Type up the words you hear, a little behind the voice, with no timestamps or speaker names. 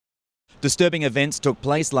Disturbing events took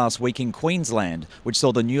place last week in Queensland, which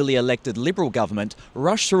saw the newly elected Liberal government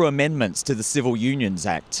rush through amendments to the Civil Unions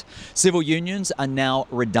Act. Civil unions are now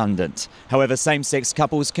redundant. However, same-sex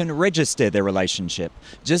couples can register their relationship,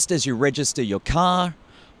 just as you register your car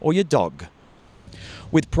or your dog.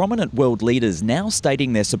 With prominent world leaders now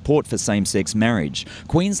stating their support for same-sex marriage,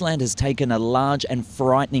 Queensland has taken a large and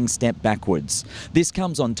frightening step backwards. This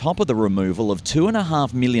comes on top of the removal of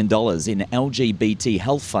 $2.5 million in LGBT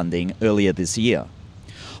health funding earlier this year.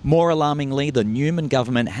 More alarmingly, the Newman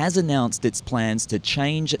government has announced its plans to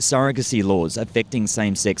change surrogacy laws affecting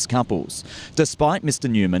same-sex couples, despite Mr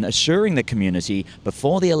Newman assuring the community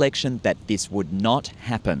before the election that this would not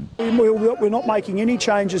happen. We're not making any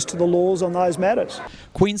changes to the laws on those matters.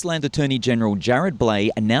 Queensland Attorney-General Jared Blay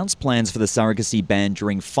announced plans for the surrogacy ban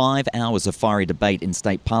during 5 hours of fiery debate in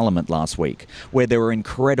State Parliament last week, where there were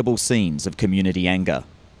incredible scenes of community anger.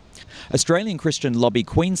 Australian Christian Lobby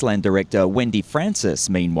Queensland Director Wendy Francis,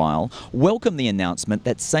 meanwhile, welcomed the announcement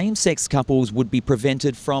that same-sex couples would be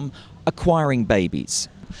prevented from acquiring babies.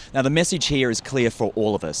 Now, the message here is clear for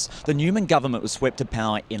all of us. The Newman government was swept to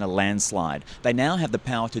power in a landslide. They now have the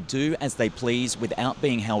power to do as they please without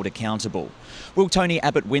being held accountable. Will Tony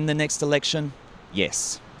Abbott win the next election?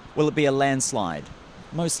 Yes. Will it be a landslide?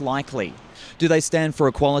 Most likely. Do they stand for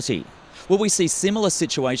equality? Will we see similar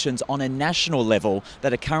situations on a national level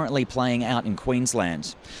that are currently playing out in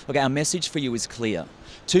Queensland? Look, our message for you is clear.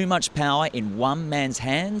 Too much power in one man's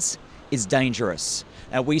hands is dangerous.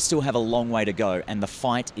 Now, we still have a long way to go and the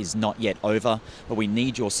fight is not yet over, but we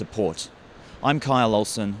need your support. I'm Kyle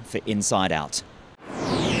Olsen for Inside Out.